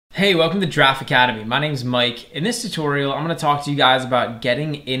Hey, welcome to Draft Academy. My name's Mike. In this tutorial, I'm going to talk to you guys about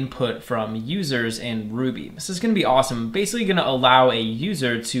getting input from users in Ruby. This is going to be awesome. Basically going to allow a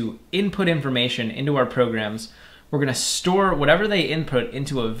user to input information into our programs. We're going to store whatever they input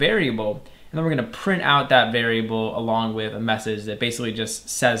into a variable, and then we're going to print out that variable along with a message that basically just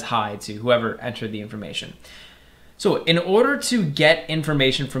says hi to whoever entered the information. So in order to get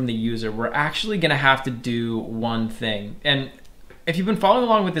information from the user, we're actually going to have to do one thing. And if you've been following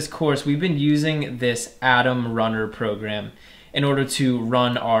along with this course, we've been using this Atom runner program in order to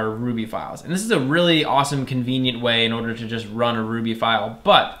run our Ruby files. And this is a really awesome, convenient way in order to just run a Ruby file.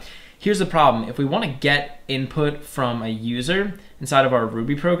 But here's the problem. If we want to get input from a user inside of our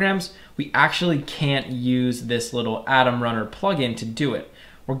Ruby programs, we actually can't use this little Atom runner plugin to do it.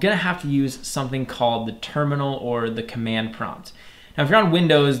 We're going to have to use something called the terminal or the command prompt. Now, if you're on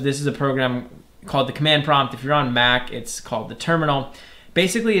Windows, this is a program called the command prompt. If you're on Mac, it's called the terminal.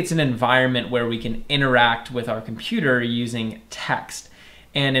 Basically, it's an environment where we can interact with our computer using text.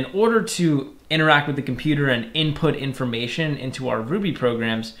 And in order to interact with the computer and input information into our Ruby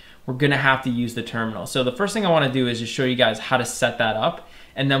programs, we're gonna have to use the terminal. So the first thing I wanna do is just show you guys how to set that up,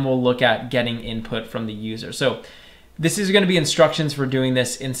 and then we'll look at getting input from the user. So this is gonna be instructions for doing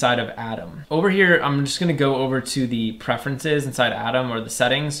this inside of Atom. Over here, I'm just gonna go over to the preferences inside Atom or the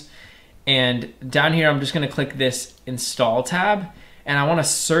settings. And down here, I'm just going to click this install tab, and I want to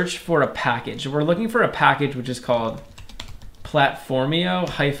search for a package. We're looking for a package which is called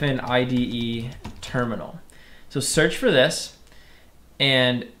Platformio-IDE terminal. So search for this,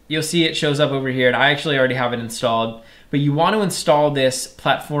 and you'll see it shows up over here, and I actually already have it installed, but you want to install this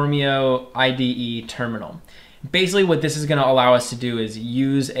Platformio-IDE terminal. Basically, what this is going to allow us to do is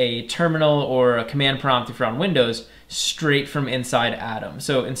use a terminal or a command prompt if you're on Windows straight from inside Atom.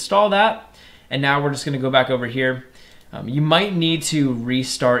 So install that, and now we're just going to go back over here. You might need to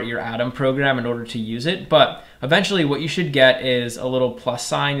restart your Atom program in order to use it, but eventually what you should get is a little plus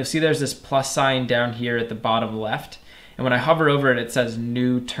sign. You'll see there's this plus sign down here at the bottom left, and when I hover over it, it says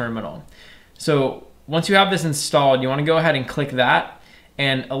New Terminal. So once you have this installed, you want to go ahead and click that,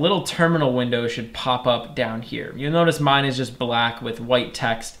 and a little terminal window should pop up down here. You'll notice mine is just black with white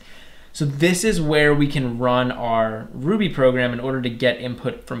text. So this is where we can run our Ruby program in order to get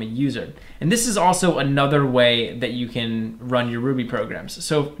input from a user. And this is also another way that you can run your Ruby programs.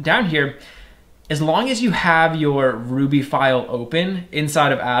 So down here, as long as you have your Ruby file open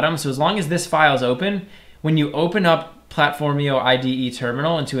inside of Atom, so as long as this file is open, when you open up Platformio IDE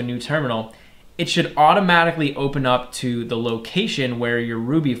terminal into a new terminal, it should automatically open up to the location where your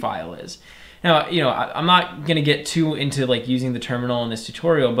Ruby file is. Now, I'm not gonna get too into like using the terminal in this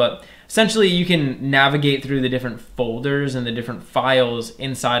tutorial, but essentially you can navigate through the different folders and the different files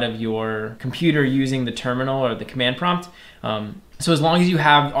inside of your computer using the terminal or the command prompt. So as long as you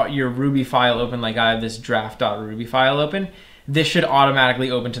have your Ruby file open, like I have this draft.ruby file open, this should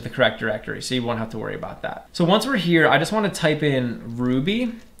automatically open to the correct directory, so you won't have to worry about that. So once we're here, I just wanna type in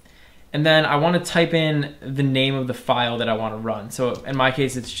Ruby, and then I want to type in the name of the file that I want to run. So in my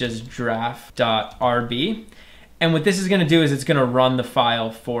case, it's just draft.rb. And what this is going to do is it's going to run the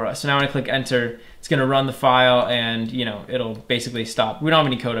file for us. So now when I click enter, it's going to run the file, and it'll basically stop. We don't have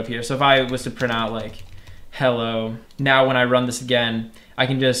any code up here. So if I was to print out like hello, now when I run this again, I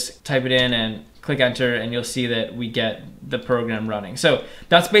can just type it in and click enter, and you'll see that we get the program running. So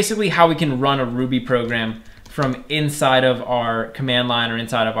that's basically how we can run a Ruby program from inside of our command line or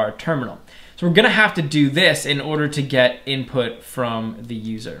inside of our terminal. So we're gonna have to do this in order to get input from the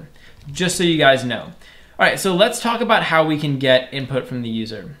user, just so you guys know. All right, so let's talk about how we can get input from the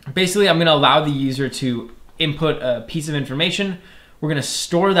user. Basically, I'm gonna allow the user to input a piece of information. We're gonna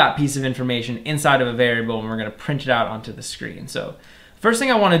store that piece of information inside of a variable, and we're gonna print it out onto the screen. So first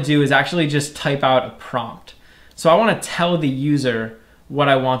thing I wanna do is actually just type out a prompt. So I wanna tell the user what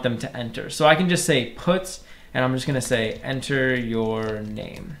I want them to enter. So I can just say puts, and I'm just gonna say, enter your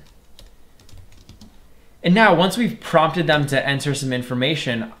name. And now, once we've prompted them to enter some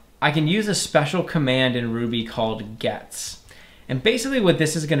information, I can use a special command in Ruby called gets. And basically what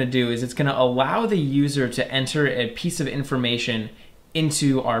this is gonna do is it's gonna allow the user to enter a piece of information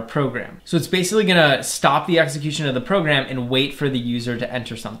into our program. So it's basically gonna stop the execution of the program and wait for the user to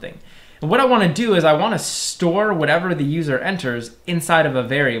enter something. And what I wanna do is I wanna store whatever the user enters inside of a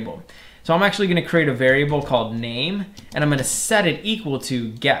variable. So I'm actually gonna create a variable called name, and I'm gonna set it equal to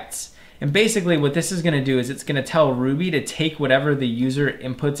gets. And basically what this is gonna do is it's gonna tell Ruby to take whatever the user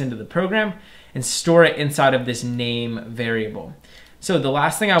inputs into the program and store it inside of this name variable. So the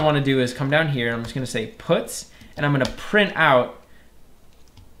last thing I wanna do is come down here, I'm just gonna say puts, and I'm gonna print out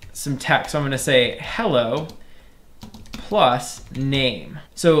some text. So I'm gonna say hello plus name.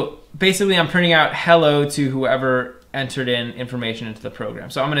 So basically I'm printing out hello to whoever entered in information into the program.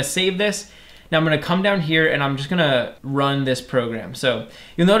 So I'm gonna save this. Now I'm gonna come down here and I'm just gonna run this program. So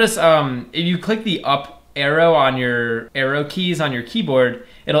you'll notice if you click the up arrow on your arrow keys on your keyboard,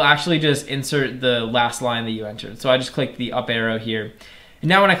 it'll actually just insert the last line that you entered. So I just click the up arrow here. And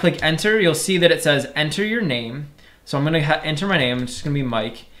now when I click enter, you'll see that it says enter your name. So I'm gonna enter my name, it's just gonna be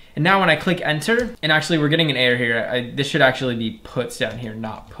Mike. And now when I click enter, and actually we're getting an error here. This should actually be puts down here,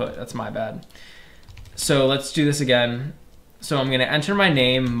 not put, that's my bad. So let's do this again. So I'm gonna enter my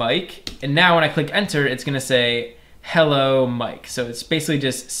name, Mike, and now when I click enter, it's gonna say, hello, Mike. So it's basically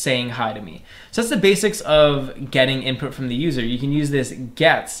just saying hi to me. So that's the basics of getting input from the user. You can use this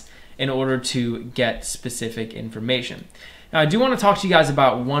gets in order to get specific information. Now I do wanna talk to you guys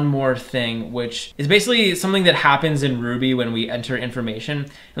about one more thing, which is basically something that happens in Ruby when we enter information.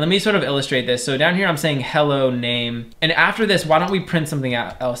 And let me sort of illustrate this. So down here I'm saying hello, name, and after this, why don't we print something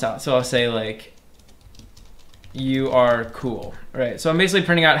else out? So I'll say like, you are cool, right? So I'm basically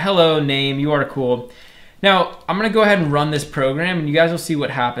printing out hello, name, you are cool. Now I'm gonna go ahead and run this program and you guys will see what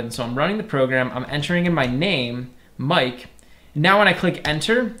happens. So I'm running the program, I'm entering in my name, Mike. Now when I click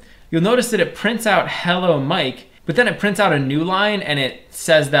enter, you'll notice that it prints out hello, Mike, but then it prints out a new line and it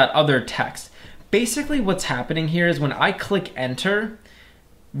says that other text. Basically what's happening here is when I click enter,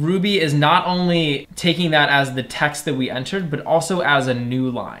 Ruby is not only taking that as the text that we entered, but also as a new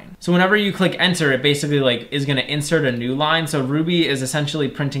line. So whenever you click enter, it basically like is gonna insert a new line. So Ruby is essentially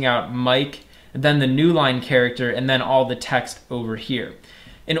printing out Mike, then the new line character, and then all the text over here.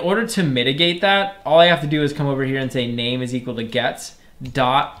 In order to mitigate that, all I have to do is come over here and say name is equal to gets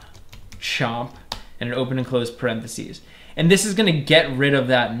dot chomp and an open and close parentheses. And this is gonna get rid of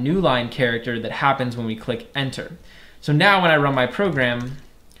that new line character that happens when we click enter. So now when I run my program,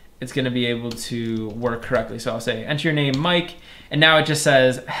 it's gonna be able to work correctly. So I'll say, enter your name, Mike, and now it just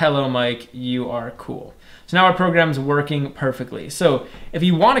says, hello, Mike, you are cool. So now our program's working perfectly. So if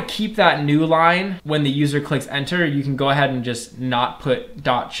you wanna keep that new line when the user clicks enter, you can go ahead and just not put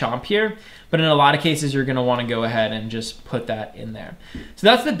 .chomp here, but in a lot of cases, you're gonna wanna go ahead and just put that in there. So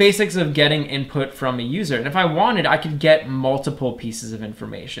that's the basics of getting input from a user. And if I wanted, I could get multiple pieces of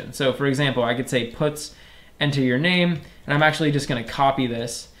information. So for example, I could say puts, enter your name, and I'm actually just gonna copy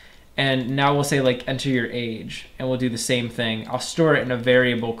this. And now we'll say like enter your age, and we'll do the same thing. I'll store it in a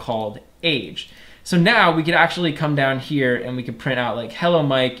variable called age. So now we could actually come down here and we could print out like, hello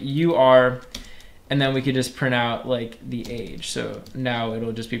Mike, you are, and then we could just print out like the age. So now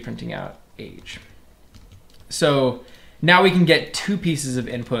it'll just be printing out age. So now we can get two pieces of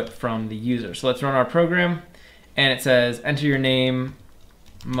input from the user. So let's run our program, and it says enter your name,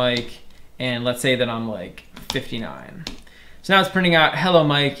 Mike, and let's say that I'm like 59. So now it's printing out, hello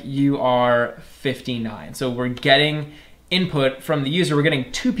Mike, you are 59. So we're getting input from the user. We're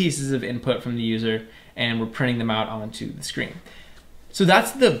getting two pieces of input from the user, and we're printing them out onto the screen. So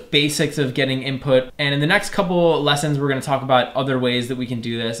that's the basics of getting input. And in the next couple lessons, we're gonna talk about other ways that we can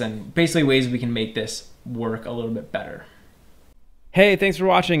do this and basically ways we can make this work a little bit better. Hey, thanks for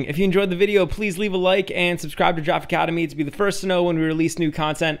watching. If you enjoyed the video, please leave a like and subscribe to Draft Academy to be the first to know when we release new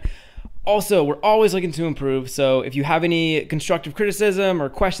content. Also, we're always looking to improve, so if you have any constructive criticism or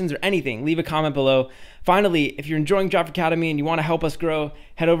questions or anything, leave a comment below. Finally, if you're enjoying Draft Academy and you want to help us grow,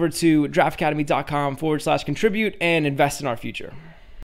 head over to draftacademy.com/contribute and invest in our future.